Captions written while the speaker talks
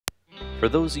For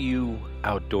those of you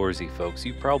outdoorsy folks,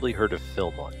 you've probably heard of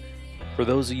Philmont. For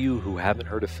those of you who haven't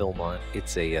heard of Philmont,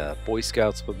 it's a Boy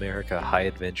Scouts of America high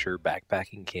adventure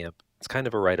backpacking camp. It's kind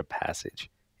of a rite of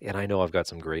passage, and I know I've got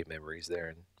some great memories there,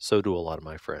 and so do a lot of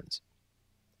my friends.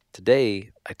 Today,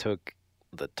 I took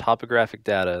the topographic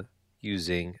data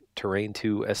using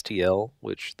Terrain2 STL,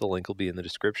 which the link will be in the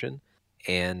description,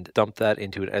 and dumped that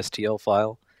into an STL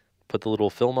file, put the little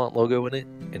Philmont logo in it,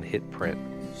 and hit print.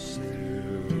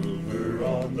 Silver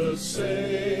on the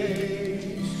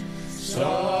sage,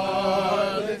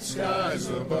 starlit skies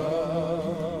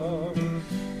above,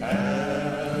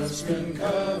 aspen-covered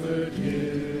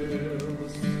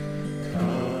hills,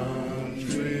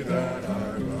 country that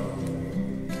I love.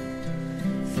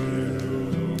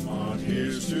 Philmont,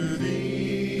 here's to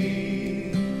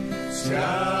thee,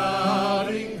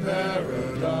 scouting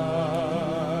paradise,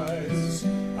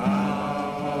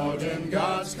 out in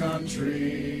God's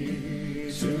country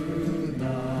tonight.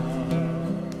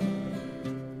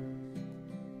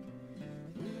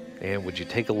 And would you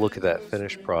take a look at that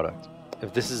finished product?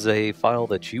 If this is a file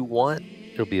that you want,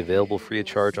 it'll be available free of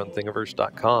charge on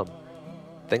thingiverse.com.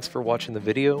 Thanks for watching the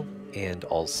video, and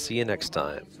I'll see you next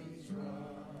time.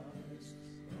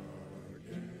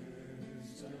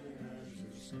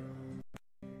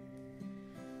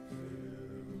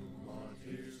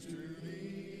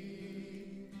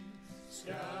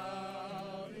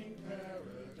 Scouting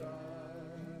paradise,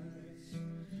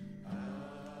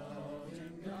 out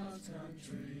in God's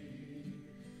country.